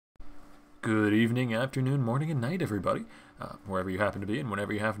Good evening, afternoon, morning, and night, everybody, wherever you happen to be and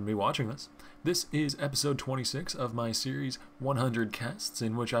whenever you happen to be watching this. This is episode 26 of my series 100 Casts,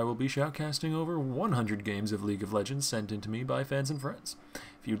 in which I will be shoutcasting over 100 games of League of Legends sent in to me by fans and friends.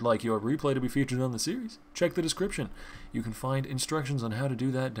 If you'd like your replay to be featured on the series, check the description. You can find instructions on how to do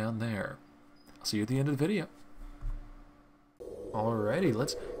that down there. I'll see you at the end of the video. Alrighty,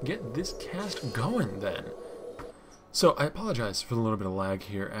 let's get this cast going then. So, I apologize for the little bit of lag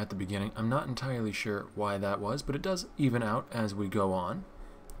here at the beginning. I'm not entirely sure why that was, but it does even out as we go on.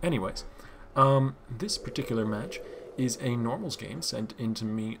 Anyways, this particular match is a normals game sent in to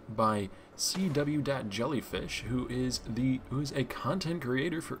me by CW DatJellyFish, who is a content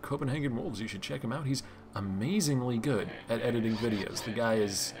creator for Copenhagen Wolves. You should check him out. He's amazingly good at editing videos. The guy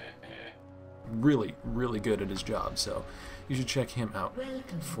is really, really good at his job, so you should check him out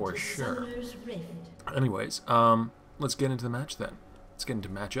for sure. Anyways, let's get into the match then. Let's get into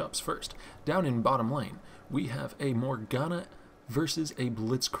matchups first. Down in bottom lane, we have a Morgana versus a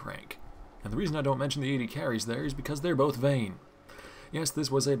Blitzcrank. And the reason I don't mention the AD carries there is because they're both Vayne. Yes, this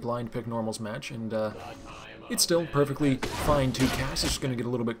was a blind pick normals match, and it's still perfectly fine to cast. It's going to get a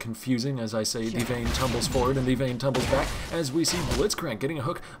little bit confusing as I say the Vayne tumbles forward and the Vayne tumbles back, as we see Blitzcrank getting a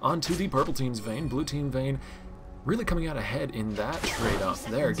hook onto the purple team's Vayne. Blue team Vayne really coming out ahead in that trade-off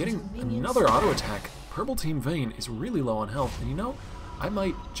there, getting another auto attack. Purple team Vayne is really low on health, and you know, I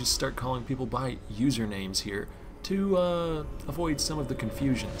might just start calling people by usernames here to avoid some of the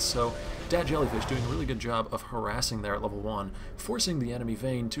confusion. So DatJellyFish doing a really good job of harassing there at level 1, forcing the enemy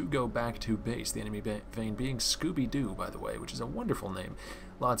Vayne to go back to base. The enemy Vayne being Scooby-Doo, by the way, which is a wonderful name.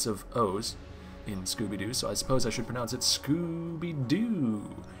 Lots of O's in Scooby-Doo, so I suppose I should pronounce it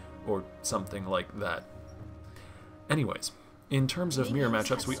Scooby-Doo, or something like that. Anyways, in terms of mirror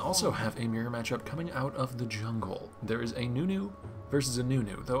matchups, we also have a mirror matchup coming out of the jungle. There is a Nunu versus a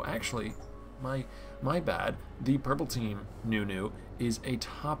Nunu, though actually, my bad, the purple team Nunu is a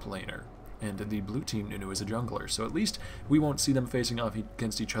top laner, and the blue team Nunu is a jungler, so at least we won't see them facing off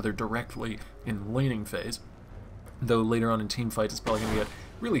against each other directly in laning phase, though later on in team fights it's probably going to get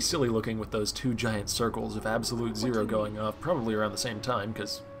really silly looking with those two giant circles of absolute zero going off, probably around the same time,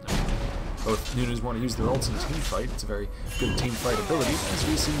 because both Nunus want to use their ults in team fight. It's a very good team fight ability, as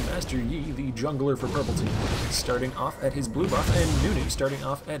we see Master Yi, the jungler for purple team, starting off at his blue buff, and Nunu starting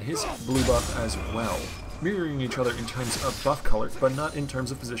off at his blue buff as well. Mirroring each other in terms of buff color, but not in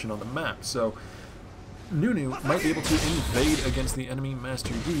terms of position on the map. So Nunu might be able to invade against the enemy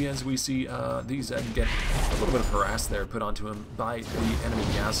Master Yi, as we see the Zed get a little bit of harass there put onto him by the enemy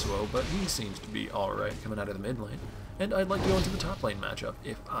Yasuo, but he seems to be alright coming out of the mid lane. And I'd like to go into the top lane matchup,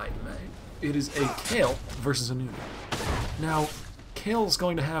 if I may. It is a Kayle versus a Nunu. Now, Kayle's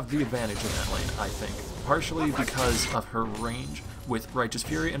going to have the advantage in that lane, I think. Partially because of her range with Righteous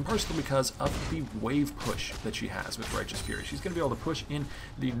Fury, and partially because of the wave push that she has with Righteous Fury. She's going to be able to push in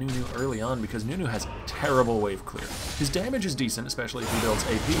the Nunu early on, because Nunu has terrible wave clear. His damage is decent, especially if he builds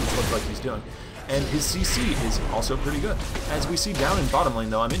AP, which looks like he's doing. And his CC is also pretty good. As we see down in bottom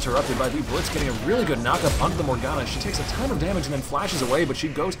lane, though, I'm interrupted by the Blitz getting a really good knockup onto the Morgana. She takes a ton of damage and then flashes away, but she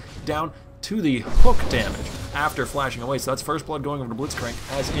goes down to the hook damage after flashing away. So that's first blood going over to Blitzcrank,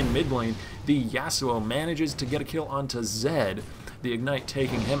 as in mid lane, the Yasuo manages to get a kill onto Zed, the Ignite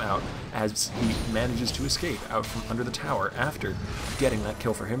taking him out as he manages to escape out from under the tower after getting that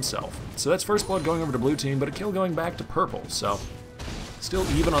kill for himself. So that's first blood going over to blue team, but a kill going back to purple. So still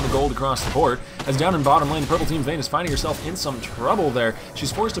even on the gold across the board, as down in bottom lane, the purple team Vayne is finding herself in some trouble there.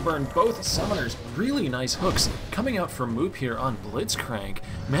 She's forced to burn both summoners. Really nice hooks coming out from Moop here on Blitzcrank,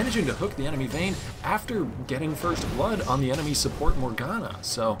 managing to hook the enemy Vayne after getting first blood on the enemy support Morgana.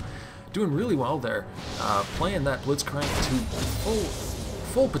 So doing really well there, playing that Blitzcrank to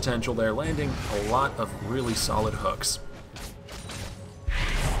full potential there, landing a lot of really solid hooks.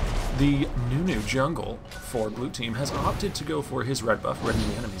 The Nunu jungle for blue team has opted to go for his red buff, reading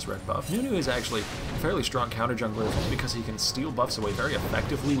the enemy's red buff. Nunu is actually a fairly strong counter jungler because he can steal buffs away very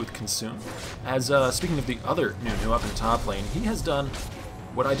effectively with Consume. As speaking of the other Nunu up in top lane, he has done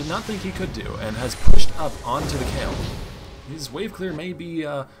what I did not think he could do, and has pushed up onto the Kayle. His wave clear may be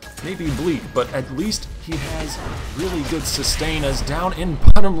bleak, but at least he has really good sustain, as down in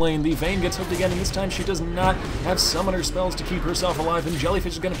bottom lane, the Vayne gets hooked again, and this time she does not have summoner spells to keep herself alive, and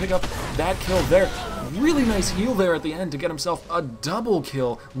Jellyfish is going to pick up that kill there. Really nice heal there at the end to get himself a double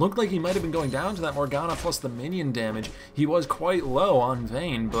kill. Looked like he might have been going down to that Morgana plus the minion damage. He was quite low on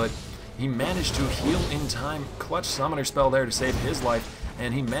Vayne, but he managed to heal in time. Clutch summoner spell there to save his life,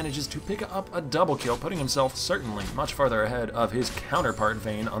 and he manages to pick up a double kill, putting himself certainly much farther ahead of his counterpart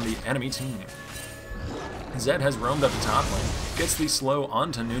Vayne on the enemy team. Zed has roamed up the top lane, gets the slow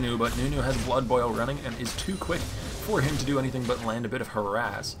onto Nunu, but Nunu has Blood Boil running and is too quick for him to do anything but land a bit of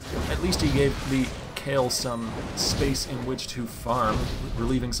harass. At least he gave the Kale some space in which to farm,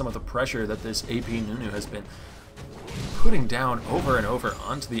 relieving some of the pressure that this AP Nunu has been putting down over and over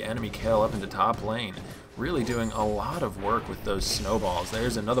onto the enemy Kale up into top lane. Really doing a lot of work with those snowballs.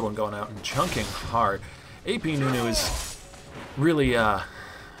 There's another one going out and chunking hard. AP Nunu is really,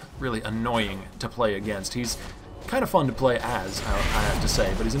 really annoying to play against. He's kind of fun to play as, I have to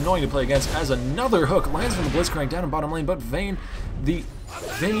say, but he's annoying to play against as another hook lands from the Blitzcrank down in bottom lane, but Vayne, the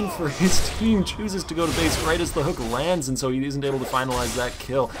Vayne for his team, chooses to go to base right as the hook lands, and so he isn't able to finalize that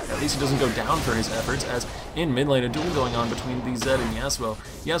kill. At least he doesn't go down for his efforts, as in mid lane a duel going on between the Zed and Yasuo.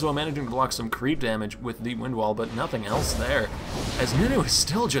 Yasuo managing to block some creep damage with the wind wall, but nothing else there. As Nunu is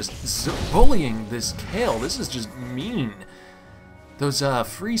still just bullying this Kale. This is just mean. Those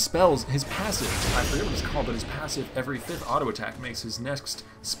free spells, his passive, I forget what it's called, but his passive every 5th auto attack makes his next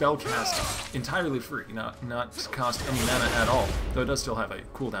spell cast entirely free, not cost any mana at all, though it does still have a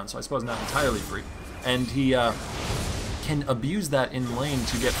cooldown, so I suppose not entirely free. And he can abuse that in lane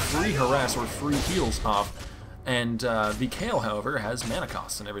to get free harass or free heals off. And the Kale, however, has mana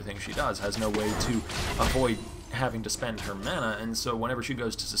costs and everything she does, has no way to avoid having to spend her mana, and so whenever she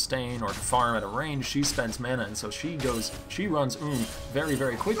goes to sustain or to farm at a range, she spends mana, and so she runs very,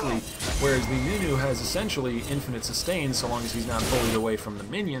 very quickly, whereas the Nunu has essentially infinite sustain so long as he's not bullied away from the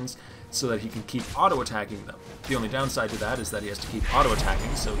minions, so that he can keep auto-attacking them. The only downside to that is that he has to keep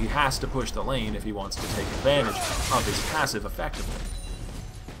auto-attacking, so he has to push the lane if he wants to take advantage of his passive effectively.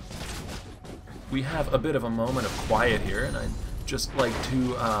 We have a bit of a moment of quiet here, and I'd just like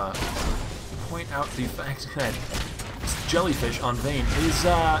to point out the fact that Jellyfish on Vayne is,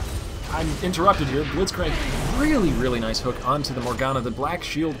 I'm interrupted here. Blitzcrank, really, really nice hook onto the Morgana. The Black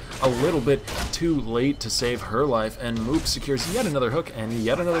Shield a little bit too late to save her life, and Moop secures yet another hook and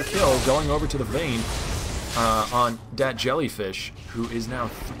yet another kill, going over to the Vayne on DatJellyFish, who is now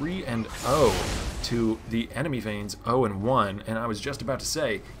 3-0 to the enemy Vayne's 0-1, and I was just about to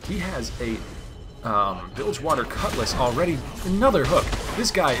say, he has a Bilgewater Cutlass already. Another hook. This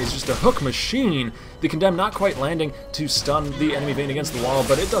guy is just a hook machine. The Condemn not quite landing to stun the enemy Vayne against the wall,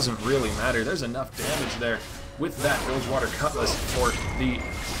 but it doesn't really matter. There's enough damage there with that Bilgewater Cutlass for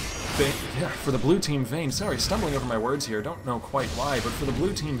the blue team Vayne. Sorry, stumbling over my words here. Don't know quite why, but for the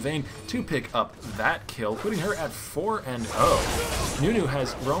blue team Vayne to pick up that kill, putting her at 4-0. Nunu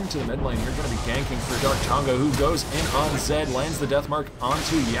has roamed to the mid lane. You're going to be ganking for Dark Tonga, who goes in on Zed, lands the Deathmark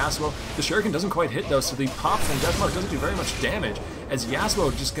onto Yasuo. The Shuriken doesn't quite hit, though, so the pop from Deathmark doesn't do very much damage, as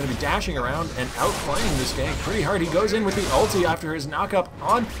Yasuo just going to be dashing around and outplaying this gank pretty hard. He goes in with the ulti after his knock-up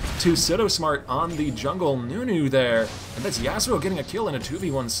on to Pseudo-Smart on the jungle Nunu there. And that's Yasuo getting a kill in a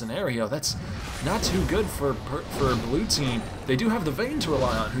 2v1 scenario. That's not too good for blue team. They do have the Vayne to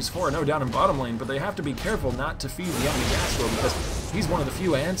rely on, who's 4-0 down in bottom lane, but they have to be careful not to feed the enemy Yasuo, because he's one of the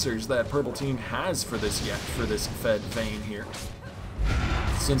few answers that purple team has for this fed Vayne here.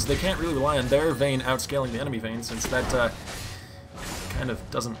 Since they can't really rely on their Vayne outscaling the enemy Vayne, since that kind of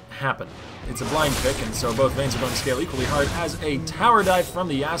doesn't happen. It's a blind pick, and so both Vaynes are going to scale equally hard, as a tower dive from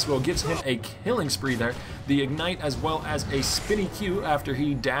the Yasuo gives him a killing spree there. The Ignite, as well as a spinny Q after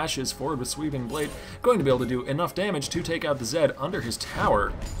he dashes forward with Sweeping Blade, going to be able to do enough damage to take out the Zed under his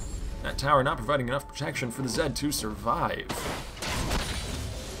tower. That tower not providing enough protection for the Zed to survive.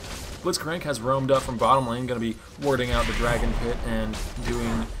 Blitzcrank has roamed up from bottom lane, going to be warding out the Dragon Pit and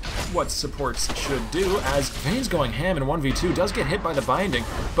doing what supports should do, as Vayne's going ham in 1v2, does get hit by the binding,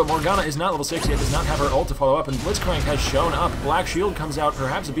 but Morgana is not level 6 yet, does not have her ult to follow up, and Blitzcrank has shown up. Black Shield comes out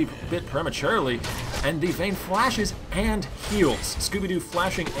perhaps a bit prematurely, and the Vayne flashes and heals. Scooby-Doo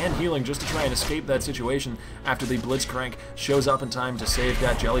flashing and healing just to try and escape that situation after the Blitzcrank shows up in time to save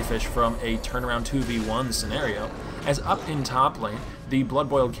DatJellyFish from a turnaround 2v1 scenario. As up in top lane, the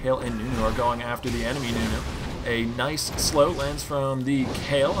Blood-Boiled Kale and Nunu are going after the enemy Nunu. A nice slow lands from the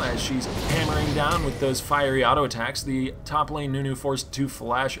Kale as she's hammering down with those fiery auto attacks. The top lane Nunu forced to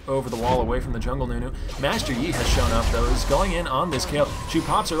flash over the wall away from the jungle Nunu. Master Yi has shown up, though, is going in on this Kale. She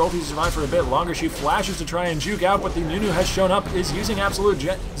pops her ulti to survive for a bit longer. She flashes to try and juke out, but the Nunu has shown up, is using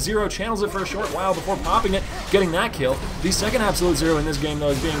Absolute Zero, channels it for a short while before popping it, getting that kill. The second Absolute Zero in this game, though,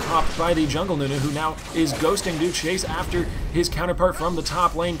 is being popped by the jungle Nunu, who now is ghosting to chase after his counterpart from the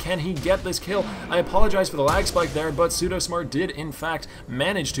top lane. Can he get this kill? I apologize for the lag spike there, but Pseudo-Smart did in fact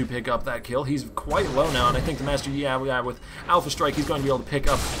manage to pick up that kill. He's quite low now, and I think the Master Yi, with Alpha Strike, he's going to be able to pick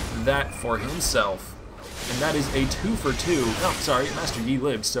up that for himself. And that is a 2-for-2. No, sorry, Master Yi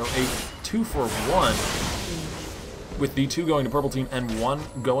lived, so a 2-for-1. with the 2 going to purple team and 1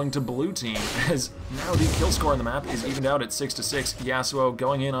 going to blue team, as now the kill score on the map is evened out at 6-6. Yasuo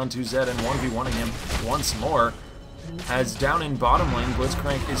going in onto Zed and 1v1ing him once more, as down in bottom lane,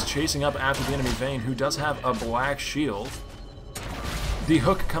 Blitzcrank is chasing up after the enemy Vayne, who does have a black shield. The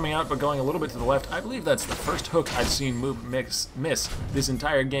hook coming out, but going a little bit to the left. I believe that's the first hook I've seen Moop miss this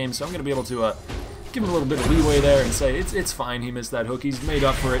entire game, so I'm going to be able to give him a little bit of leeway there and say it's fine, he missed that hook. He's made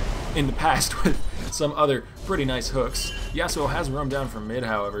up for it in the past with some other pretty nice hooks. Yasuo has roamed down from mid,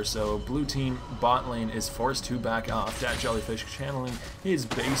 however, so blue team bot lane is forced to back off. DatJellyFish channeling his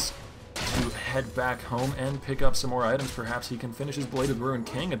base to head back home and pick up some more items. Perhaps he can finish his Bladed Ruin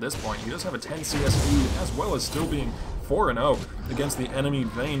King at this point. He does have a 10 CS lead, as well as still being 4-0 against the enemy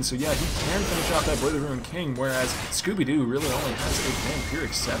Vayne. So yeah, he can finish off that Bladed Ruin King, whereas Scooby-Doo really only has a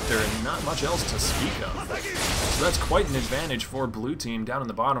Vampiric Scepter and not much else to speak of. So that's quite an advantage for blue team down in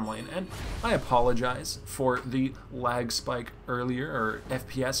the bottom lane. And I apologize for the lag spike earlier, or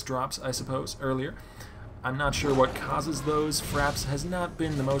FPS drops, I suppose, earlier. I'm not sure what causes those. Fraps has not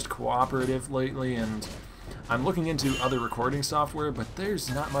been the most cooperative lately, and I'm looking into other recording software, but there's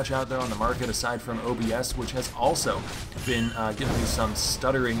not much out there on the market aside from OBS, which has also been giving me some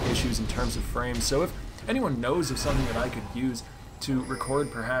stuttering issues in terms of frames. So if anyone knows of something that I could use to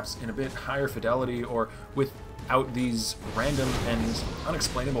record perhaps in a bit higher fidelity or without these random and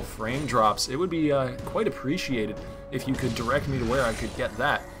unexplainable frame drops, it would be quite appreciated if you could direct me to where I could get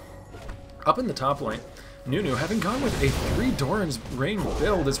that. Up in the top lane, Nunu, having gone with a 3 Doran's Rain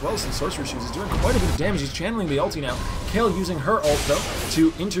build as well as some Sorcerer Shoes, is doing quite a bit of damage. He's channeling the ulti now. Kayle using her ult, though,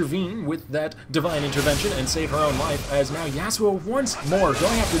 to intervene with that Divine Intervention and save her own life, as now Yasuo once more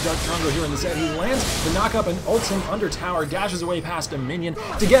going after Dark Drongo here in the set. He lands the knock-up and ults him under tower, dashes away past a minion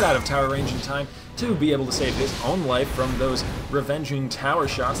to get out of tower range in time to be able to save his own life from those revenging tower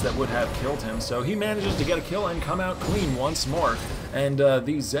shots that would have killed him. So he manages to get a kill and come out clean once more. And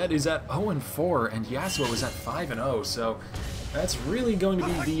the Zed is at 0-4, and Yasuo is at 5-0. So that's really going to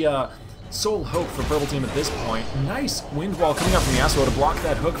be the sole hope for purple team at this point. Nice wind wall coming up from Yasuo to block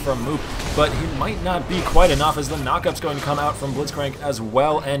that hook from Moop, but he might not be quite enough, as the knockup's going to come out from Blitzcrank as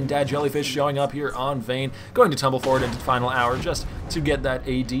well, and DatJellyFish showing up here on Vayne, going to tumble forward into the final hour just to get that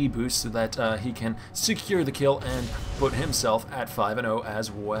AD boost so that he can secure the kill and put himself at 5-0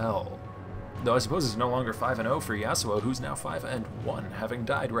 as well. Though I suppose it's no longer 5-0 for Yasuo, who's now 5-1, having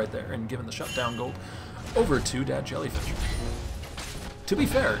died right there and given the shutdown gold over to DatJellyFish. To be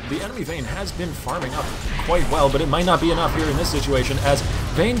fair, the enemy Vayne has been farming up quite well, but it might not be enough here in this situation, as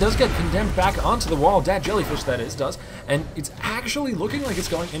Vayne does get condemned back onto the wall. DatJellyFish, that is, does, and it's actually looking like it's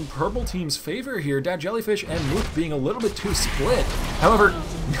going in purple team's favor here. DatJellyFish and Moop being a little bit too split. However,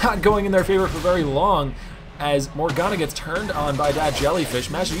 not going in their favor for very long, as Morgana gets turned on by DatJellyFish.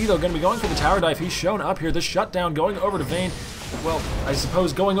 Master Yi, though, going to be going for the tower dive. He's shown up here. The shutdown going over to Vayne. Well, I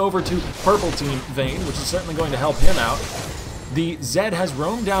suppose going over to purple team Vayne, which is certainly going to help him out. The Zed has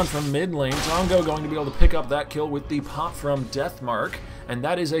roamed down from mid lane. Drongo going to be able to pick up that kill with the pop from Deathmark, and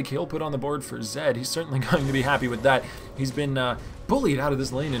that is a kill put on the board for Zed. He's certainly going to be happy with that. He's been bullied out of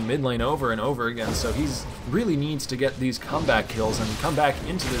this lane in mid lane over and over again, so he's really needs to get these comeback kills and come back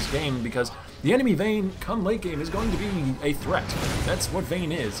into this game, because the enemy Vayne, come late game, is going to be a threat. That's what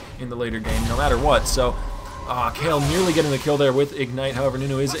Vayne is in the later game, no matter what. So, Kayle nearly getting the kill there with Ignite. However,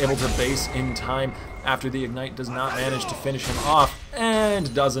 Nunu is able to base in time after the Ignite does not manage to finish him off,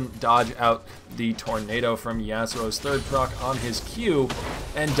 and doesn't dodge out the Tornado from Yasuo's third proc on his Q,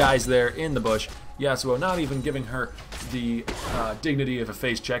 and dies there in the bush. Yasuo not even giving her the dignity of a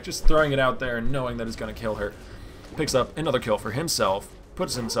face check, just throwing it out there and knowing that it's going to kill her. Picks up another kill for himself,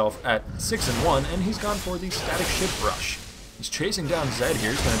 puts himself at 6-1, and he's gone for the Static Ship Rush. He's chasing down Zed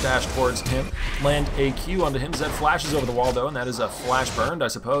here. He's going to dash towards him, land a Q onto him. Zed flashes over the wall, though, and that is a flash burned, I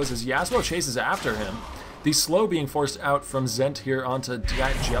suppose, as Yasuo chases after him. The slow being forced out from Zent here onto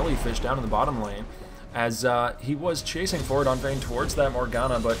DatJellyFish down in the bottom lane, as he was chasing forward on Vayne towards that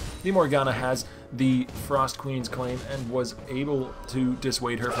Morgana, but the Morgana has the Frost Queen's claim and was able to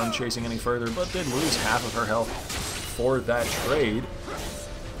dissuade her from chasing any further, but did lose half of her health for that trade.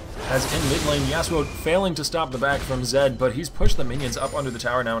 As in mid lane, Yasuo failing to stop the back from Zed, but he's pushed the minions up under the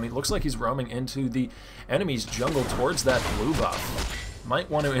tower now, and he looks like he's roaming into the enemy's jungle towards that blue buff. Might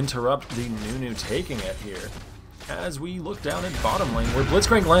want to interrupt the Nunu taking it here, as we look down at bottom lane, where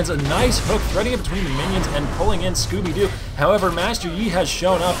Blitzcrank lands a nice hook, threading it between the minions and pulling in Scooby-Doo. However, Master Yi has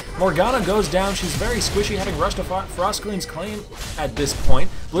shown up. Morgana goes down. She's very squishy, having rushed a Frost Queen's claim at this point,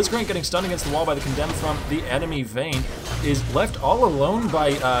 Blitzcrank getting stunned against the wall by the condemn from the enemy Vayne is left all alone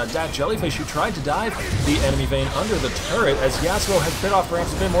by DatJellyFish, who tried to dive the enemy Vayne under the turret, as Yasuo had bit off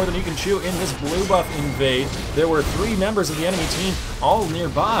perhaps a bit more than he can chew in this blue buff invade. There were 3 members of the enemy team all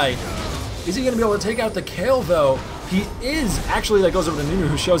nearby. Is he going to be able to take out the kill, though? He is. Actually, that goes over to Nunu,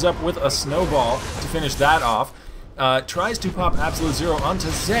 who shows up with a snowball to finish that off. Tries to pop Absolute Zero onto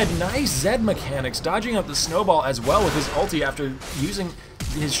Zed. Nice Zed mechanics, dodging out the snowball as well with his ulti after using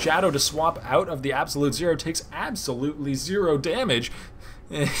his shadow to swap out of the Absolute Zero. Takes absolutely 0 damage.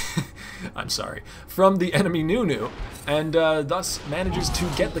 I'm sorry, from the enemy Nunu, and thus manages to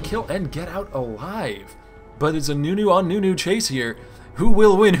get the kill and get out alive. But it's a Nunu on Nunu chase here. Who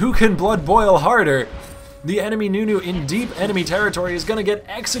will win? Who can blood boil harder? The enemy Nunu in deep enemy territory is going to get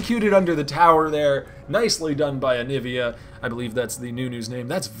executed under the tower there. Nicely done by Anivia. I believe that's the Nunu's name.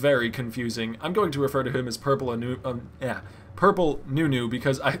 That's very confusing. I'm going to refer to him as Purple Nunu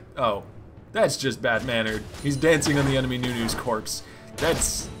because that's just bad-mannered. He's dancing on the enemy Nunu's corpse.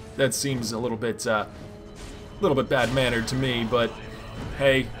 That seems a little bit bad-mannered to me, but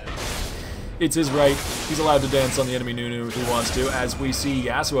hey, it's his right. He's allowed to dance on the enemy Nunu if he wants to, as we see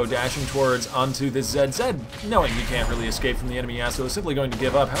Yasuo dashing towards onto this Zed. Zed, knowing he can't really escape from the enemy Yasuo, is simply going to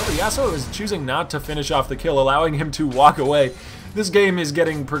give up. However, Yasuo is choosing not to finish off the kill, allowing him to walk away. This game is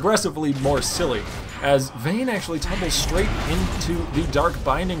getting progressively more silly, as Vayne actually tumbles straight into the Dark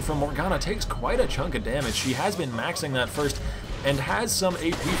Binding from Morgana. Takes quite a chunk of damage. She has been maxing that first, and has some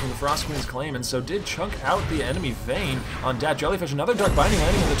AP from the Frost Queen's Claim, and so did chunk out the enemy Vayne on DatJellyFish. Another Dark Binding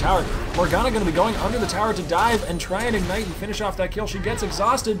landing in the tower. Morgana going to be going under the tower to dive and try and ignite and finish off that kill. She gets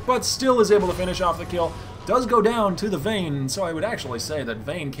exhausted, but still is able to finish off the kill. Does go down to the Vayne, and so I would actually say that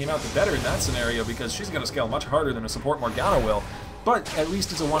Vayne came out the better in that scenario, because she's going to scale much harder than a support Morgana will. But at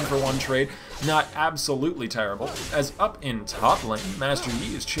least it's a 1-for-1 trade, not absolutely terrible. As up in top lane, Master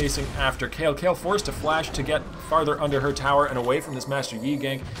Yi is chasing after Kayle. Kayle, forced to flash to get farther under her tower and away from this Master Yi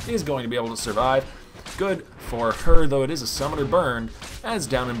gank, is going to be able to survive. Good for her, though it is a summoner burned, as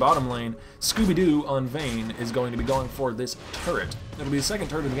down in bottom lane, Scooby-Doo on Vayne is going to be going for this turret. It'll be the second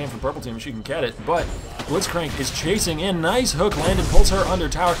turret of the game for Purple Team if she can get it, but Blitzcrank is chasing in. Nice hook landed, pulls her under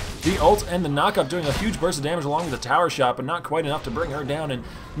tower. The ult and the knockup doing a huge burst of damage along with the tower shot, but not quite enough to bring her down, and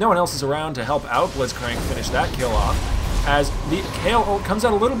no one else is around to help out Blitzcrank finish that kill off. As the Kayle ult comes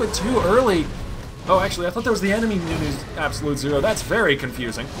out a little bit too early. Oh, actually, I thought that was the enemy Nunu's Absolute Zero. That's very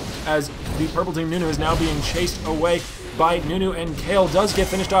confusing, as the Purple Team Nunu is now being chased away by Nunu, and Kayle does get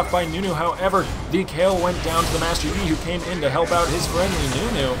finished off by Nunu. However, the Kayle went down to the Master Yi, who came in to help out his friendly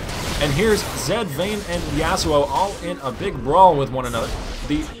Nunu. And here's Zed, Vayne, and Yasuo all in a big brawl with one another.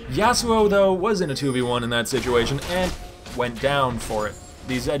 The Yasuo, though, was in a 2v1 in that situation and went down for it.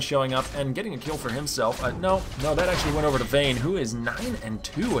 The Zed showing up and getting a kill for himself. No, that actually went over to Vayne, who is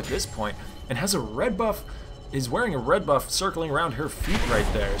 9-2 at this point, and has a red buff, is wearing a red buff circling around her feet right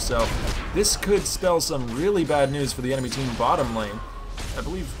there. So this could spell some really bad news for the enemy team bottom lane. I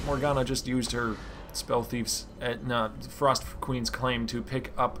believe Morgana just used her Spell Thief's Frost Queen's Claim to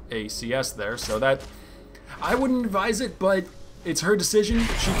pick up a CS there, so that, I wouldn't advise it, but it's her decision.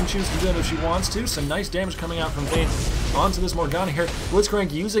 She can choose to do it if she wants to. Some nice damage coming out from Vayne onto this Morgana here.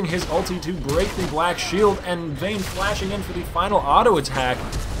 Blitzcrank using his ulti to break the black shield, and Vayne flashing in for the final auto attack.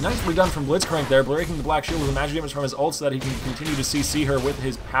 Nicely done from Blitzcrank there, breaking the black shield with the magic damage from his ult so that he can continue to CC her with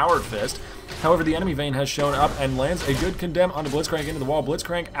his power fist. However, the enemy Vayne has shown up and lands a good condemn onto Blitzcrank into the wall.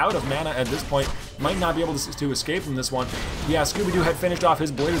 Blitzcrank out of mana at this point, might not be able to escape from this one. Yeah, Scooby-Doo had finished off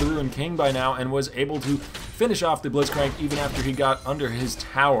his Blade of the Ruined King by now and was able to finish off the Blitzcrank even after he got under his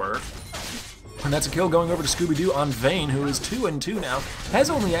tower. And that's a kill going over to Scooby-Doo on Vayne, who is 2-2 now.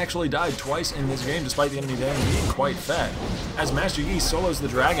 Has only actually died twice in this game, despite the enemy damage being quite fat. As Master Yi solos the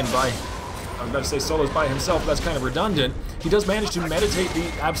dragon by, I was about to say solos by himself, that's kind of redundant. He does manage to meditate the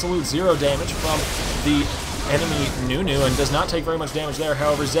Absolute Zero damage from the enemy Nunu, and does not take very much damage there.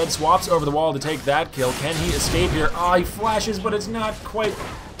 However, Zed swaps over the wall to take that kill. Can he escape here? Oh, he flashes, but it's not quite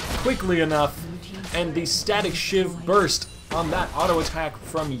quickly enough. And the Static Shiv burst on that auto attack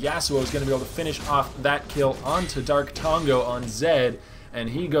from Yasuo is going to be able to finish off that kill onto Dark Tongo on Zed, and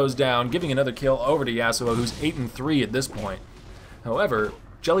he goes down, giving another kill over to Yasuo, who's 8-3 at this point. However,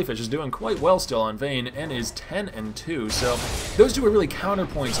 Jellyfish is doing quite well still on Vayne and is 10-2, so those two are really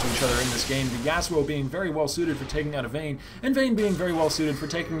counterpoints to each other in this game. The Yasuo being very well suited for taking out a Vayne, and Vayne being very well suited for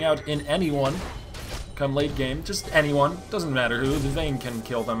taking out in anyone come late game. Just anyone, doesn't matter who, the Vayne can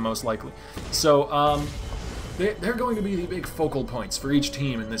kill them most likely. So, they're going to be the big focal points for each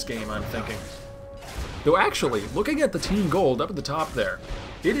team in this game, I'm thinking. Though actually, looking at the team gold up at the top there,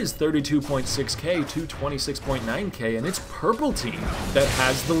 it is 32.6k to 26.9k, and it's Purple Team that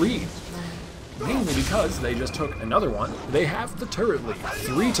has the lead. Mainly because they just took another one. They have the turret lead,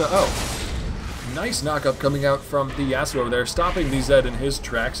 3-0. Nice knock-up coming out from the Yasuo there, stopping the Zed in his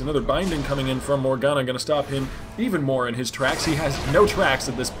tracks. Another binding coming in from Morgana, going to stop him even more in his tracks. He has no tracks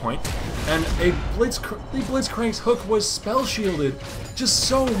at this point. And the Blitzcrank's hook was spell shielded. Just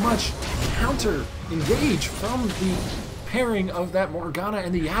so much counter-engage from the pairing of that Morgana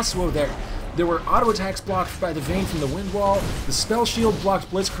and the Yasuo there. There were auto attacks blocked by the Vayne from the Wind Wall. The spell shield blocked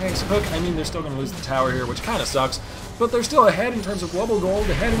Blitzcrank's hook. I mean, they're still going to lose the tower here, which kind of sucks. But they're still ahead in terms of global gold,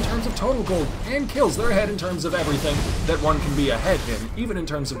 ahead in terms of total gold, and kills. They're ahead in terms of everything that one can be ahead in, even in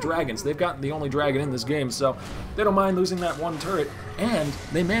terms of dragons. They've gotten the only dragon in this game, so they don't mind losing that one turret. And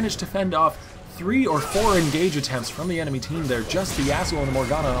they managed to fend off 3 or 4 engage attempts from the enemy team there, just the Yasuo and the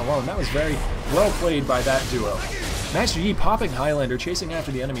Morgana alone. That was very well played by that duo. Master Yi popping Highlander, chasing after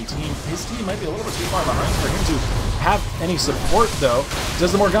the enemy team. His team might be a little bit too far behind for him to have any support, though.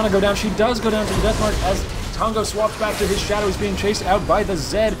 Does the Morgana go down? She does go down to the death mark as Tongo swaps back to his shadow. He's being chased out by the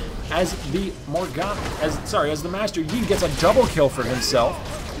Zed as the as the Master Yi gets a double kill for himself.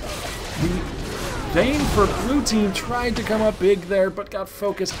 The Vayne for blue team tried to come up big there, but got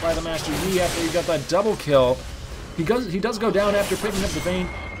focused by the Master Yi after he got that double kill. He does go down after picking up the Vayne.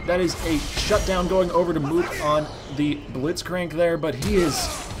 That is a shutdown going over to Mook on the Blitzcrank there, but he is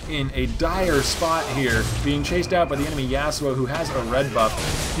in a dire spot here, being chased out by the enemy Yasuo, who has a red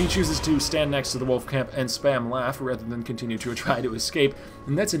buff. He chooses to stand next to the Wolf Camp and spam Laugh rather than continue to try to escape,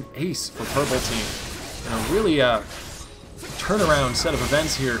 and that's an ace for Purple Team. And a really turnaround set of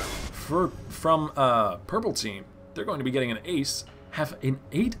events here from Purple Team. They're going to be getting an ace, have an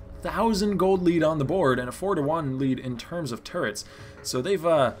 8,000 gold lead on the board, and a 4-1 lead in terms of turrets. So they've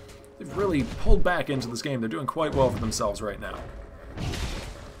really pulled back into this game. They're doing quite well for themselves right now.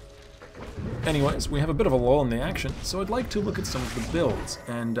 Anyways, we have a bit of a lull in the action, so I'd like to look at some of the builds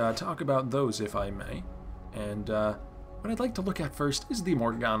and talk about those if I may. And what I'd like to look at first is the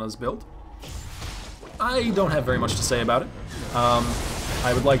Morgana's build. I don't have very much to say about it.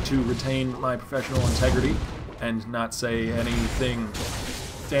 I would like to retain my professional integrity and not say anything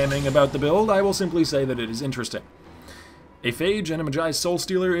damning about the build. I will simply say that it is interesting. A Phage and a Magi's Soul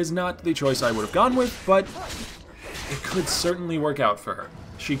Stealer is not the choice I would have gone with, but it could certainly work out for her.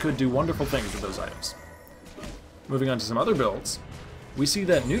 She could do wonderful things with those items. Moving on to some other builds, we see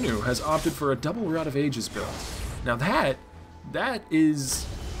that Nunu has opted for a double Rod of Ages build. Now that is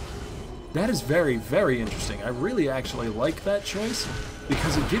very, very interesting. I really actually like that choice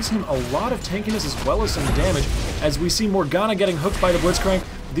because it gives him a lot of tankiness as well as some damage. As we see Morgana getting hooked by the Blitzcrank,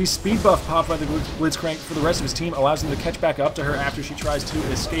 the speed buff popped by the Blitzcrank for the rest of his team allows him to catch back up to her after she tries to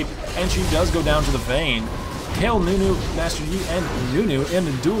escape, and she does go down to the Vayne. Kale, Nunu, Master Yi, and Nunu in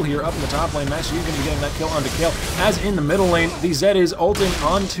the duel here up in the top lane. Master Yi going to be getting that kill onto Kale. As in the middle lane, the Zed is ulting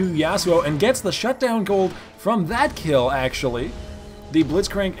onto Yasuo and gets the shutdown gold from that kill, actually. The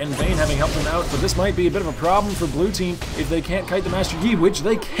Blitzcrank and Vayne having helped him out, but this might be a bit of a problem for blue team if they can't kite the Master Yi, which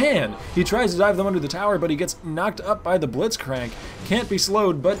they can. He tries to dive them under the tower, but he gets knocked up by the Blitzcrank. Can't be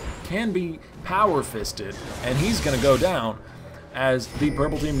slowed, but can be power-fisted, and he's going to go down. As the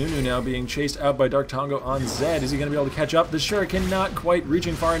Purple Team Nunu now being chased out by Dark Tongo on Zed. Is he going to be able to catch up? The Shuriken not quite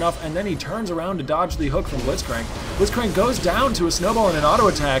reaching far enough, and then he turns around to dodge the hook from Blitzcrank. Blitzcrank goes down to a snowball and an auto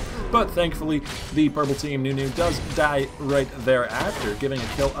attack, but thankfully the Purple Team Nunu does die right thereafter, giving a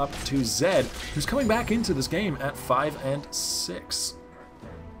kill up to Zed, who's coming back into this game at 5-6.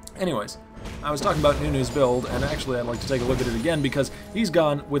 Anyways, I was talking about Nunu's build, and actually I'd like to take a look at it again because he's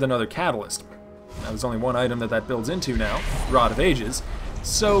gone with another Catalyst. Now, there's only one item that builds into now, Rod of Ages,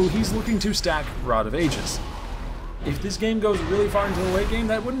 so he's looking to stack Rod of Ages. If this game goes really far into the late game,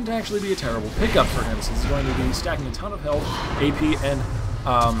 that wouldn't actually be a terrible pickup for him, since he's going to be stacking a ton of health, AP, and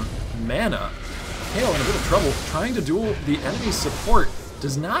mana. Kale in a bit of trouble, trying to duel the enemy's support,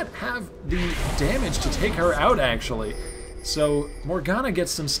 does not have the damage to take her out, actually. So Morgana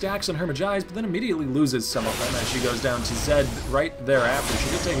gets some stacks on her Magi's, but then immediately loses some of them as she goes down to Zed right thereafter. She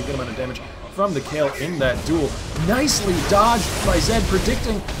did take a good amount of damage from the Kale in that duel. Nicely dodged by Zed,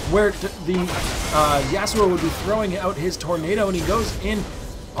 predicting where the Yasuo would be throwing out his tornado, and he goes in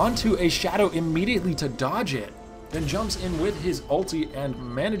onto a shadow immediately to dodge it. Then jumps in with his ulti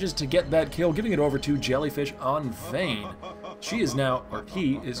and manages to get that kill, giving it over to Jellyfish on Vayne. She is now, or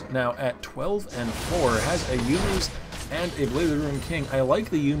he is now at 12-4, has a Yumu's and a Blade of the Ruined King. I like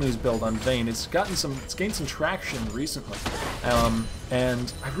the Yumu's build on Vayne. It's gained some traction recently,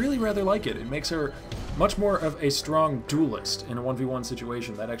 and I really rather like it. It makes her much more of a strong duelist in a 1v1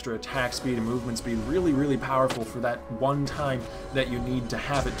 situation. That extra attack speed and movement speed really, really powerful for that one time that you need to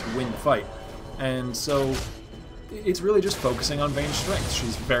have it to win the fight. And so it's really just focusing on Vayne's strengths.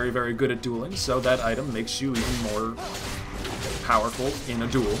 She's very, very good at dueling, so that item makes you even more powerful in a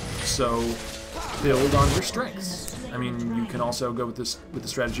duel. So build on your strengths. I mean, you can also go with the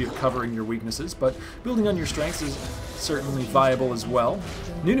strategy of covering your weaknesses, but building on your strengths is certainly viable as well.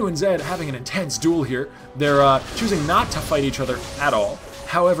 Nunu and Zed having an intense duel here. They're choosing not to fight each other at all.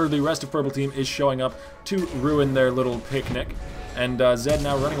 However, the rest of Purple Team is showing up to ruin their little picnic. And Zed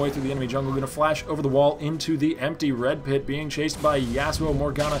now running away through the enemy jungle, going to flash over the wall into the empty red pit, being chased by Yasuo,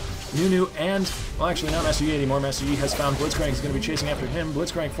 Morgana, Nunu, and, well, actually not Master Yi anymore. Master Yi has found Blitzcrank. He's going to be chasing after him.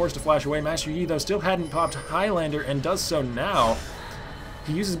 Blitzcrank forced to flash away. Master Yi, though, still hadn't popped Highlander and does so now.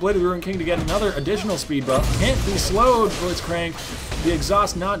 He uses Blade of the Ruined King to get another additional speed buff. Can't be slowed, Blitzcrank. The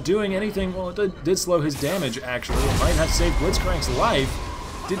exhaust not doing anything. Well, it did slow his damage, actually. It might have saved Blitzcrank's life.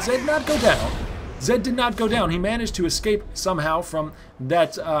 Did Zed not go down? Zed did not go down. He managed to escape somehow from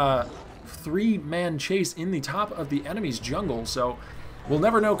that three-man chase in the top of the enemy's jungle, so we'll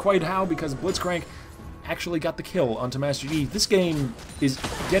never know quite how because Blitzcrank actually got the kill onto Master Yi. This game is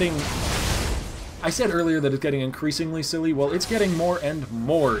getting... I said earlier that it's getting increasingly silly. Well, it's getting more and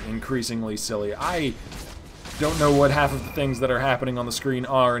more increasingly silly. I don't know what half of the things that are happening on the screen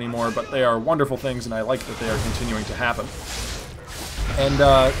are anymore, but they are wonderful things, and I like that they are continuing to happen. And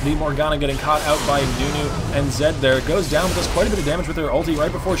the Morgana getting caught out by Nunu, and Zed there goes down, but does quite a bit of damage with her ulti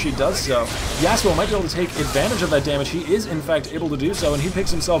right before she does so. Yasuo might be able to take advantage of that damage. He is, in fact, able to do so, and he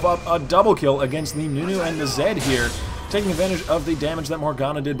picks himself up a double kill against the Nunu and the Zed here, taking advantage of the damage that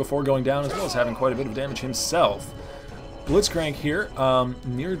Morgana did before going down, as well as having quite a bit of damage himself. Blitzcrank here,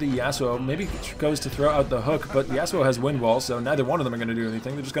 near the Yasuo, maybe goes to throw out the hook, but Yasuo has Wind Wall, so neither one of them are going to do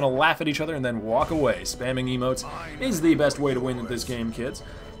anything. They're just going to laugh at each other and then walk away. Spamming emotes is the best way to win at this game, kids.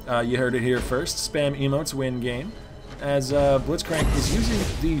 You heard it here first. Spam emotes win game. As Blitzcrank is using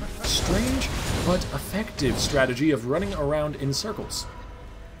the strange but effective strategy of running around in circles.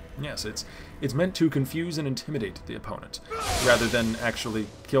 Yes, it's meant to confuse and intimidate the opponent, rather than actually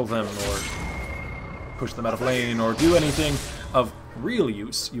kill them or push them out of lane, or do anything of real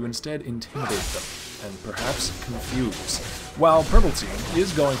use. You instead intimidate them, and perhaps confuse. While Purple Team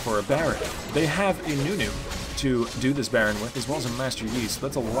is going for a Baron, they have a Nunu to do this Baron with, as well as a Master Yi, so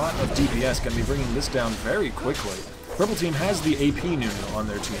that's a lot of DPS, going to be bringing this down very quickly. Purple Team has the AP Nunu on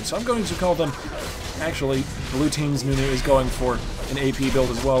their team, so I'm going to call them... Actually, Blue Team's Nunu is going for an AP build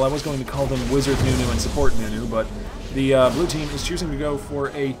as well. I was going to call them Wizard Nunu and Support Nunu, but the Blue Team is choosing to go for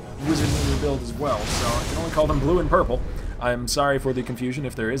a Wizard Nunu build as well, so I can only call them Blue and Purple. I'm sorry for the confusion,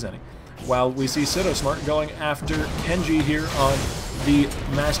 if there is any. While we see Smart going after Kenji here on the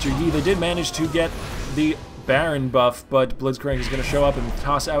Master Yi, they did manage to get the Baron buff, but Blitzcrank is going to show up and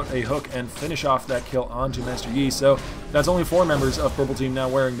toss out a hook and finish off that kill onto Master Yi, so that's only 4 members of Purple Team now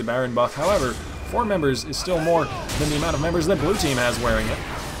wearing the Baron buff. However, 4 members is still more than the amount of members that Blue Team has wearing it.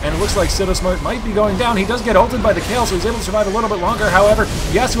 And it looks like Smart might be going down. He does get ulted by the Kale, so he's able to survive a little bit longer. However,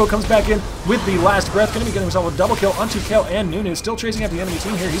 Yasuo comes back in with the last breath, going to be getting himself a double kill onto Kale and Nunu. Still chasing after the enemy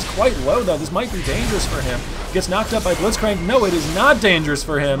team here. He's quite low, though. This might be dangerous for him. Gets knocked up by Blitzcrank. No, it is not dangerous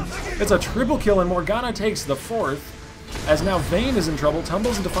for him. It's a triple kill, and Morgana takes the 4th. As now Vayne is in trouble,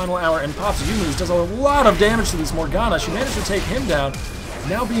 tumbles into final hour, and pops Yumi's. Does a lot of damage to this Morgana. She managed to take him down.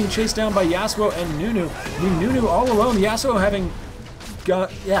 Now being chased down by Yasuo and Nunu. The Nunu all alone. Yasuo having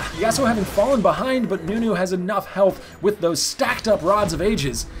fallen behind, but Nunu has enough health with those stacked up Rods of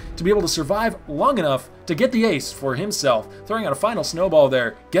Ages to be able to survive long enough to get the ace for himself, throwing out a final snowball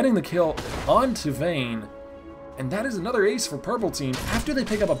there, getting the kill onto Vayne. And that is another ace for Purple Team after they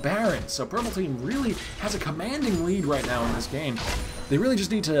pick up a Baron. So Purple Team really has a commanding lead right now in this game. They really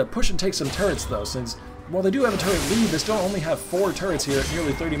just need to push and take some turrets, though, since while they do have a turret lead, they still only have 4 turrets here at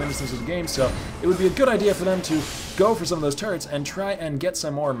nearly 30 minutes into the game, so it would be a good idea for them to go for some of those turrets and try and get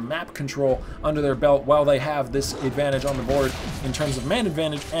some more map control under their belt while they have this advantage on the board in terms of man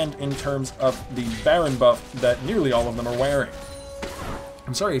advantage and in terms of the Baron buff that nearly all of them are wearing.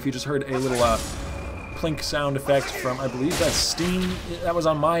 I'm sorry if you just heard a little plink sound effect from, I believe that's Steam. That was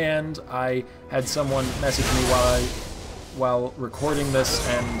on my end. I had someone message me while recording this,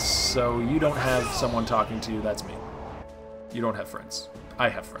 and so you don't have someone talking to you, that's me. You don't have friends. I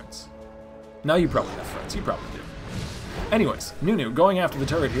have friends. Now you probably have friends, you probably do. Anyways, Nunu going after the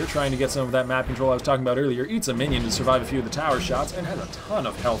turret here, trying to get some of that map control I was talking about earlier, eats a minion to survive a few of the tower shots, and has a ton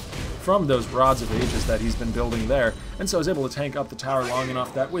of health from those Rods of Ages that he's been building there, and so is able to tank up the tower long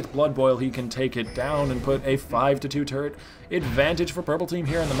enough that with Blood Boil he can take it down and put a 5-2 turret advantage for Purple Team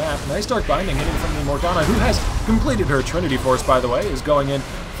here in the map. Nice Dark Binding hitting from the Morgana, who has completed her Trinity Force, by the way, is going in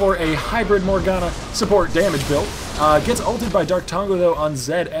for a hybrid Morgana support damage build. Gets ulted by Dark Tongo, though, on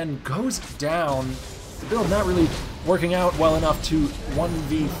Zed, and goes down. The build not really working out well enough to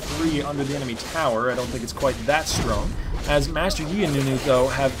 1v3 under the enemy tower. I don't think it's quite that strong. As Master Yi and Nunu, though,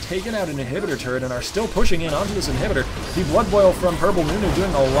 have taken out an inhibitor turret and are still pushing in onto this inhibitor. The Blood Boil from Purple Nunu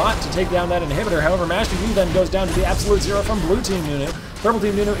doing a lot to take down that inhibitor. However, Master Yi then goes down to the absolute zero from Blue Team Nunu. Purple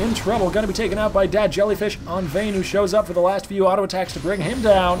Team Nunu in trouble, going to be taken out by DatJellyFish on Vayne, who shows up for the last few auto attacks to bring him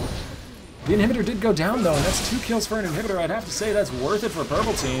down. The inhibitor did go down, though, and that's 2 kills for an inhibitor. I'd have to say that's worth it for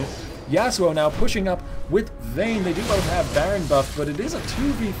Purple Team. Yasuo now pushing up with Vayne. They do both have Baron buff, but it is a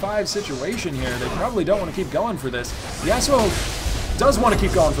 2v5 situation here. They probably don't want to keep going for this. Yasuo does want to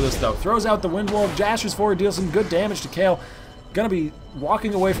keep going for this, though. Throws out the Windwolf, dashes forward, deals some good damage to Kale. Gonna be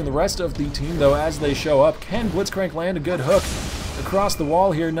walking away from the rest of the team, though, as they show up. Can Blitzcrank land a good hook across the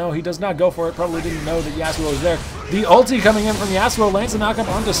wall here? No, he does not go for it. Probably didn't know that Yasuo was there. The ulti coming in from Yasuo lands the knockup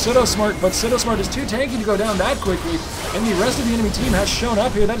onto Pseudosmart, but Pseudosmart is too tanky to go down that quickly, and the rest of the enemy team has shown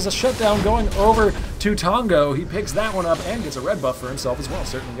up here. That is a shutdown going over to Tongo. He picks that one up and gets a red buff for himself as well.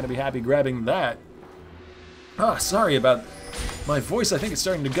 Certainly going to be happy grabbing that. Sorry about my voice. I think it's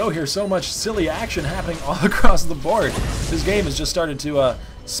starting to go here. So much silly action happening all across the board. This game has just started to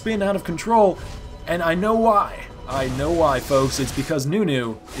spin out of control, and I know why. I know why, folks. It's because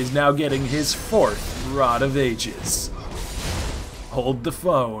Nunu is now getting his 4th Rod of Ages. Hold the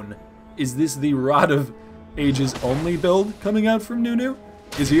phone. Is this the Rod of Ages only build coming out from Nunu?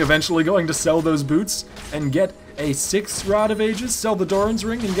 Is he eventually going to sell those boots and get a 6th Rod of Ages, sell the Doran's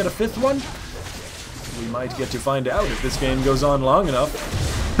Ring, and get a 5th one? We might get to find out if this game goes on long enough.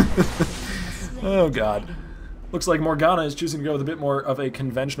 Oh, God. Looks like Morgana is choosing to go with a bit more of a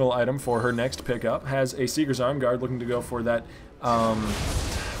conventional item for her next pickup. Has a Seeker's Arm Guard, looking to go for that,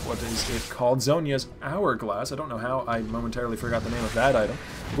 what is it called? Zonia's Hourglass. I don't know how I momentarily forgot the name of that item.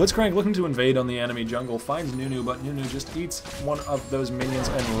 Blitzcrank looking to invade on the enemy jungle, finds Nunu, but Nunu just eats one of those minions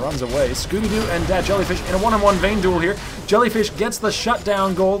and runs away. Scooby-Doo and DatJellyFish in a one-on-one Vayne duel here. Jellyfish gets the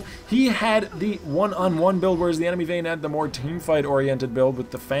shutdown gold. He had the one-on-one build, whereas the enemy Vayne had the more teamfight-oriented build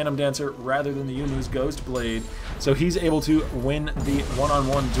with the Phantom Dancer rather than the Yunu's Ghost Blade. So he's able to win the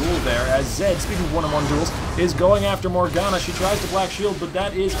one-on-one duel there, as Zed, speaking of one-on-one duels, is going after Morgana. She tries to Black Shield, but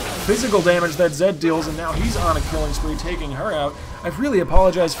that is physical damage that Zed deals, and now he's on a killing spree, taking her out. I really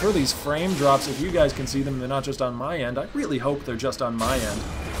apologize for these frame drops. If you guys can see them, they're not just on my end. I really hope they're just on my end,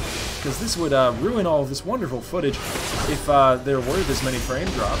 because this would ruin all of this wonderful footage if there were this many frame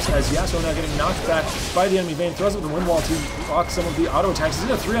drops. As Yasuo now getting knocked back by the enemy Vayne, throws up the wind wall to block some of the auto attacks. He's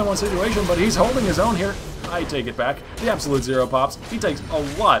in a 3-on-1 situation, but he's holding his own here. I take it back. The absolute zero pops. He takes a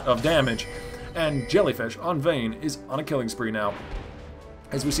lot of damage, and Jellyfish on Vayne is on a killing spree now.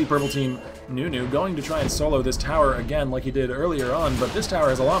 As we see Purple Team Nunu going to try and solo this tower again like he did earlier on, but this tower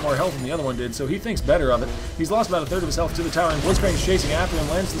has a lot more health than the other one did, so he thinks better of it. He's lost about a third of his health to the tower, and Blitzcrank is chasing after him,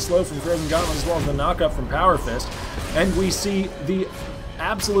 lands the slow from Frozen Gauntlet as well as the knockup from Power Fist. And we see the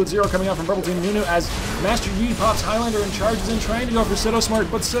absolute zero coming out from Purple Team Nunu as Master Yi pops Highlander and charges in, trying to go for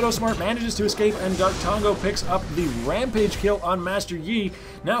Pseudosmart, but Pseudosmart manages to escape, and Dark Tongo picks up the Rampage kill on Master Yi.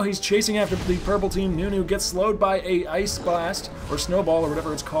 Now he's chasing after the Purple Team Nunu, gets slowed by a Ice Blast, or Snowball, or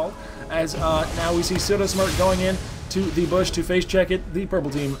whatever it's called, as now we see Pseudosmart going in to the bush to face check it. The Purple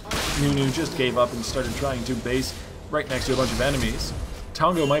Team Nunu just gave up and started trying to base right next to a bunch of enemies.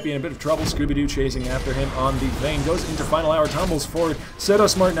 Tongo might be in a bit of trouble. Scooby-Doo chasing after him on the Vayne. Goes into final hour, tumbles forward.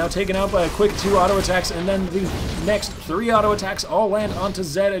 Pseudosmart now taken out by a quick 2 auto attacks, and then the next 3 auto attacks all land onto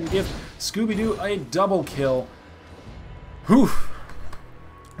Zed and give Scooby-Doo a double kill. Whew.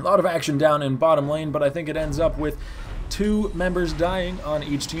 A lot of action down in bottom lane, but I think it ends up with 2 members dying on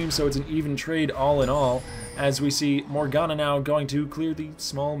each team, so it's an even trade all in all, as we see Morgana now going to clear the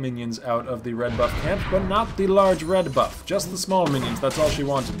small minions out of the red buff camp, but not the large red buff, just the small minions. That's all she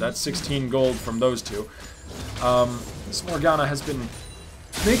wanted. That's 16 gold from those 2. This Morgana has been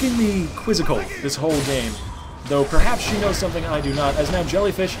making me quizzical this whole game, though perhaps she knows something I do not, as now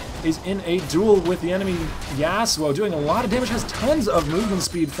Jellyfish is in a duel with the enemy Yasuo, doing a lot of damage, has tons of movement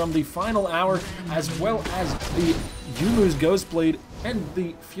speed from the final hour, as well as the Yunu's Ghost Blade and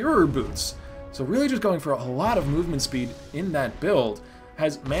the Führer boots. So really just going for a lot of movement speed in that build.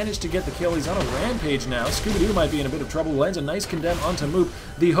 has managed to get the kill. He's on a rampage now. Scooby-Doo might be in a bit of trouble. Lands a nice condemn onto Moop.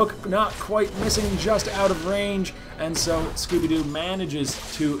 The hook not quite missing, just out of range. And so Scooby-Doo manages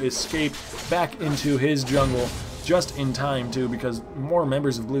to escape back into his jungle just in time, too, because more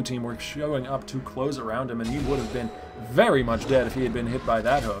members of Blue Team were showing up to close around him, and he would have been very much dead if he had been hit by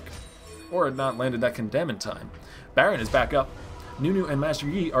that hook, or had not landed that condemn in time. Baron is back up. Nunu and Master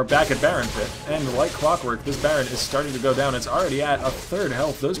Yi are back at Baron Pit, and like clockwork, this Baron is starting to go down. It's already at a third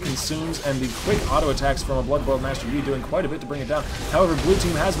health. Those consumes and the quick auto attacks from a Blood Boiled Master Yi doing quite a bit to bring it down. However, Blue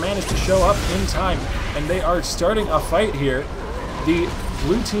Team has managed to show up in time, and they are starting a fight here. The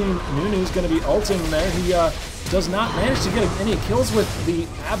Blue Team Nunu's going to be ulting there. He does not manage to get any kills with the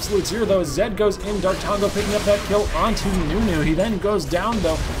Absolute Zero, though. Zed goes in, Dark Tongo picking up that kill onto Nunu. He then goes down,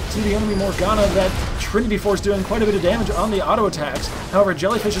 though, to the enemy Morgana. That Trinity Force doing quite a bit of damage on the auto attacks. However,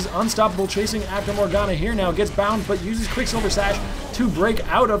 Jellyfish is unstoppable, chasing after Morgana here now. Gets bound, but uses Quicksilver Sash to break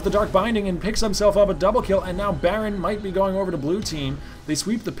out of the Dark Binding and picks himself up a double kill. And now Baron might be going over to Blue Team. They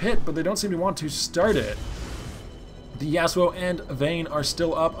sweep the pit, but they don't seem to want to start it. The Yasuo and Vayne are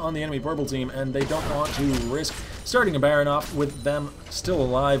still up on the enemy purple team, and they don't want to risk starting a Baron off with them still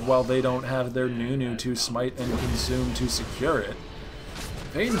alive while they don't have their Nunu to smite and consume to secure it.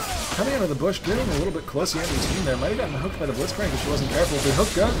 Vayne coming out of the bush, getting a little bit close to the enemy team there. Might have gotten hooked by the Blitzcrank if she wasn't careful. The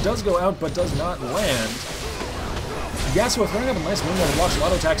hook does go out, but does not land. Yasuo throwing up a nice window to block some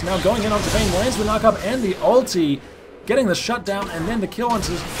auto attacks. Now going in onto Vayne, lands the knockup and the ulti, getting the shutdown, and then the kill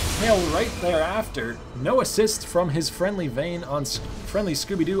onto Kale right thereafter. No assists from his friendly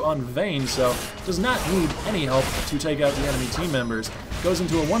Scooby-Doo on Vayne, so does not need any help to take out the enemy team members. Goes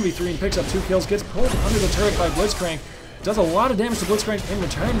into a 1v3 and picks up 2 kills, gets pulled under the turret by Blitzcrank. Does a lot of damage to Blitzcrank in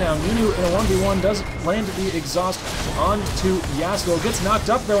return now. Nunu in a 1v1 does land the exhaust onto Yasuo. Gets knocked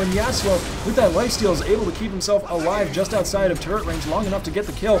up though, and Yasuo, with that lifesteal, is able to keep himself alive just outside of turret range long enough to get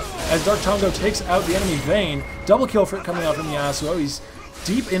the kill as Dark Tongo takes out the enemy Vayne. Double kill for coming out from Yasuo. He's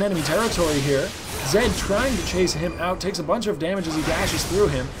deep in enemy territory here. Zed trying to chase him out, takes a bunch of damage as he dashes through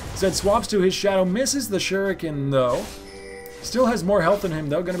him. Zed swaps to his shadow, misses the shuriken though. Still has more health than him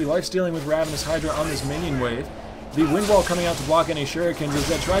though, going to be lifestealing with Ravenous Hydra on this minion wave. The wind wall coming out to block any shurikens as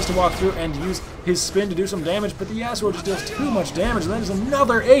Zed tries to walk through and use his spin to do some damage, but the Yasuo just deals too much damage, and that is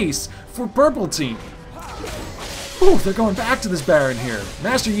another ace for Purple Team. Ooh, they're going back to this Baron here.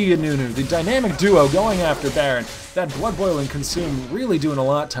 Master Yi and Nunu, the dynamic duo going after Baron. That Blood Boil and Consume really doing a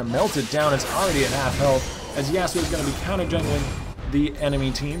lot to melt it down. It's already at half health, as Yasuo is going to be counter-jungling the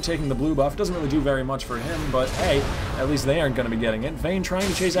enemy team, taking the blue buff. Doesn't really do very much for him, but hey, at least they aren't going to be getting it. Vayne trying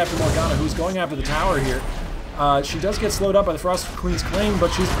to chase after Morgana, who's going after the tower here. She does get slowed up by the Frost Queen's Claim,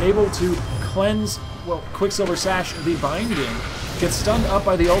 but she's able to cleanse, well, Quicksilver Sash the binding. Gets stunned up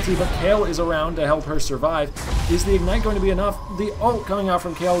by the ulti, but Kale is around to help her survive. Is the Ignite going to be enough? The ult coming out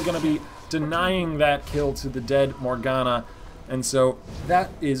from Kale going to be denying that kill to the dead Morgana. And so that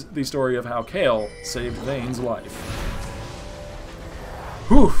is the story of how Kale saved Vayne's life.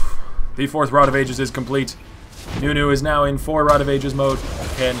 Whew! The 4th Rod of Ages is complete. Nunu is now in 4 Rod of Ages mode.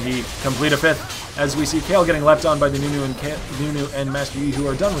 Can he complete a 5th? As we see Kale getting leapt on by the Nunu and Master Yi, who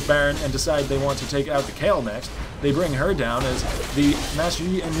are done with Baron and decide they want to take out the Kale next. They bring her down as the Master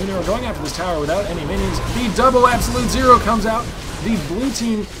Yi and Nunu are going after this tower without any minions. The double Absolute Zero comes out. The blue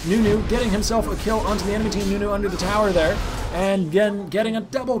team Nunu getting himself a kill onto the enemy team Nunu under the tower there. And again, getting a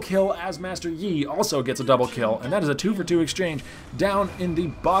double kill as Master Yi also gets a double kill. And that is a 2-for-2 exchange down in the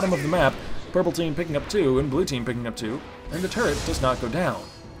bottom of the map. Purple team picking up 2 and blue team picking up 2. And the turret does not go down.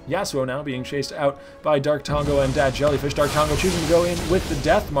 Yasuo now being chased out by Dark Tongo and DatJellyFish. Dark Tongo choosing to go in with the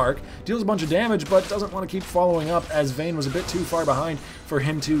Death Mark. Deals a bunch of damage, but doesn't want to keep following up as Vayne was a bit too far behind for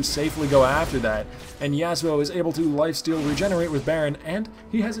him to safely go after that. And Yasuo is able to lifesteal regenerate with Baron, and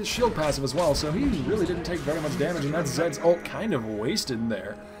he has his shield passive as well, so he really didn't take very much damage, and that's Zed's ult kind of wasted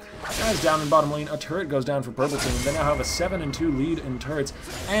there. Guys down in bottom lane, a turret goes down for Purple Team. They now have a 7-2 lead in turrets,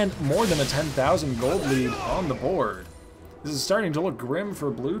 and more than a 10,000 gold lead on the board. This is starting to look grim for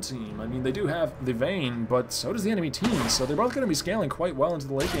Blue Team. I mean, they do have the Vayne, but so does the enemy team, so they're both going to be scaling quite well into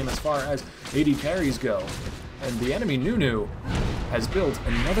the late game as far as AD carries go. And the enemy Nunu has built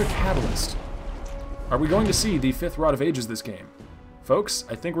another Catalyst. Are we going to see the 5th Rod of Ages this game? Folks,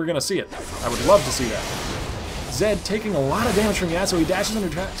 I think we're going to see it. I would love to see that. Zed taking a lot of damage from Yasuo. He dashes under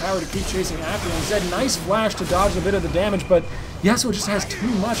tower to keep chasing after him. Zed, nice flash to dodge a bit of the damage, but Yasuo just has too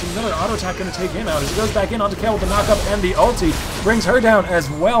much. Another auto attack going to take him out as he goes back in onto Kale with the knockup, and the ulti brings her down as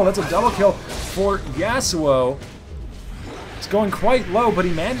well. That's a double kill for Yasuo. It's going quite low, but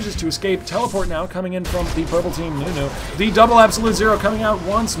he manages to escape. Teleport now coming in from the purple team, Nunu. The double absolute zero coming out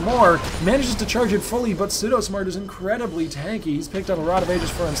once more. Manages to charge it fully, but Pseudosmart is incredibly tanky. He's picked up a Rod of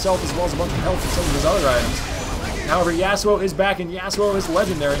Ages for himself as well as a bunch of health from some of his other items. However, Yasuo is back, and Yasuo is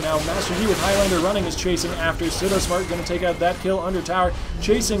legendary now. Master Yi with Highlander running is chasing after. Pseudosmart going to take out that kill under tower.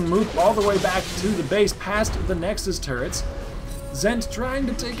 Chasing Moop all the way back to the base, past the Nexus turrets. Zent trying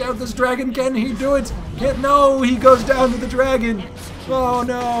to take out this dragon. Can he do it? No, he goes down with the dragon. Oh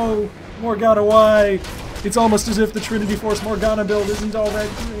no. Morgana, why? It's almost as if the Trinity Force Morgana build isn't all that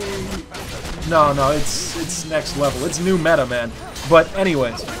great. No, it's next level. It's new meta, man. But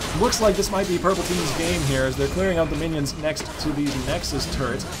anyways, looks like this might be Purple Team's game here as they're clearing out the minions next to these Nexus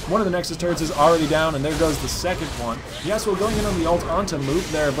turrets. One of the Nexus turrets is already down, and there goes the second one. Yasuo going in on the ult onto Moop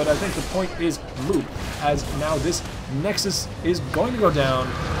there, but I think the point is Moop, as now this Nexus is going to go down.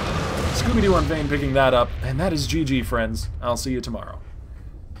 Scooby-Doo on Vayne picking that up, and that is GG, friends. I'll see you tomorrow.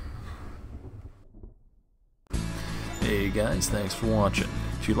 Hey guys, thanks for watching.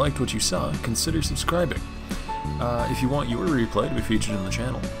 If you liked what you saw, consider subscribing. If you want your replay to be featured in the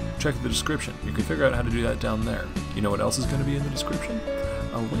channel, check the description. You can figure out how to do that down there. You know what else is going to be in the description?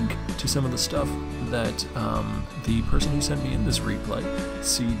 A link to some of the stuff that the person who sent me in this replay,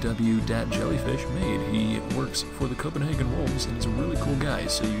 CW DatJellyFish, made. He works for the Copenhagen Wolves and is a really cool guy,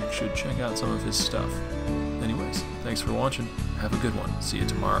 so you should check out some of his stuff. Anyways, thanks for watching. Have a good one. See you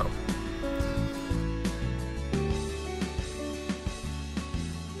tomorrow.